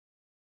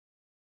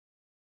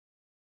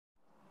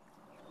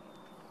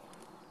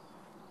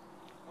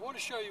want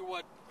to show you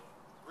what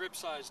grip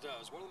size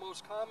does. One of the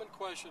most common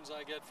questions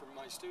I get from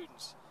my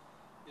students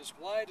is,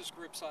 why does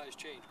grip size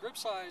change? Grip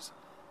size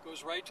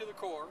goes right to the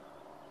core.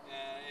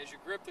 As you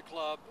grip the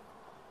club,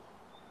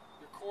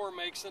 your core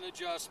makes an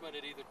adjustment.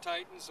 It either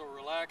tightens or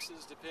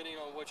relaxes depending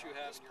on what you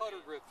have. This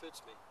putter grip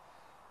fits me.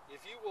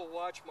 If you will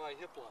watch my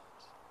hip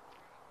lines,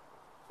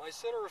 my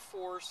center of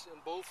force in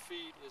both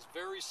feet is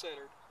very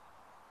centered,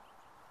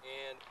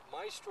 and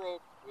my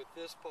stroke with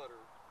this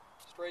putter,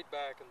 straight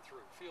back and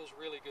through, feels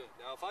really good.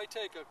 Now if I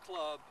take a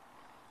club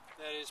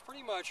that is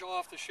pretty much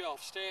off the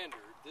shelf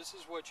standard, this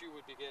is what you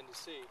would begin to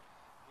see.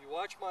 If you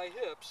watch my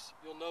hips,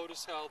 you'll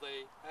notice how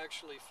they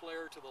actually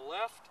flare to the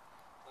left.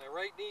 My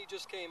right knee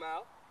just came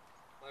out.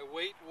 My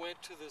weight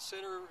went to the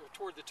center,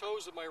 toward the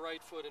toes of my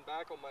right foot and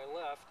back on my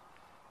left.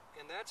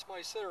 And that's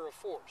my center of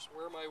force,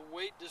 where my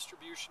weight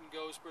distribution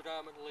goes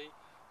predominantly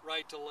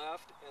right to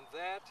left, and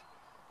that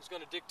is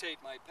going to dictate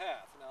my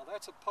path. Now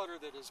that's a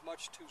putter that is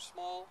much too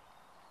small,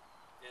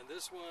 and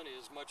this one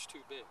is much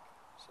too big.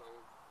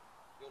 So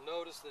you'll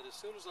notice that as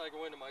soon as I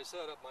go into my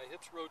setup, my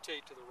hips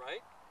rotate to the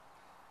right.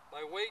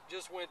 My weight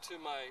just went to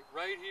my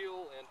right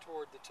heel and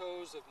toward the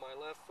toes of my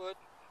left foot.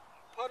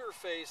 Putter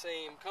face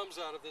aim comes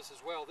out of this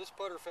as well. This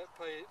putter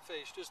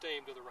face just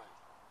aimed to the right.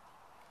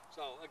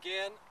 So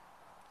again,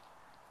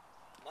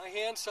 my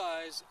hand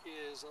size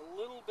is a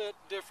little bit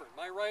different.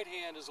 My right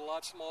hand is a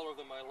lot smaller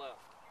than my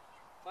left.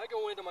 If I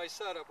go into my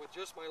setup with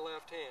just my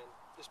left hand,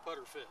 this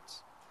putter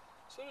fits.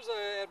 As soon as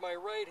I add my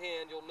right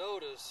hand, you'll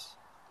notice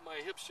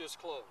my hips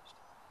just closed.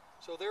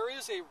 So there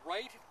is a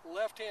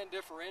right-left hand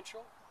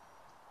differential.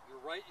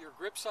 Your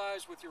grip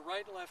size with your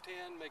right and left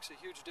hand makes a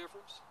huge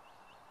difference.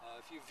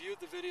 If you viewed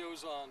the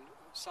videos on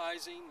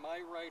sizing, my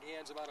right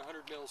hand's about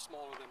 100 mils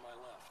smaller than my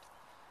left.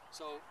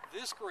 So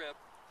this grip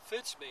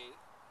fits me.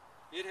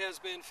 It has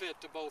been fit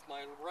to both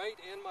my right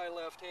and my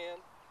left hand,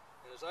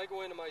 and as I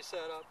go into my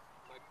setup,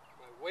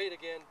 my weight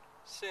again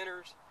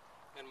centers,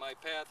 and my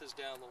path is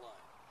down the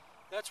line.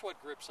 That's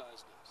what grip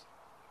size does.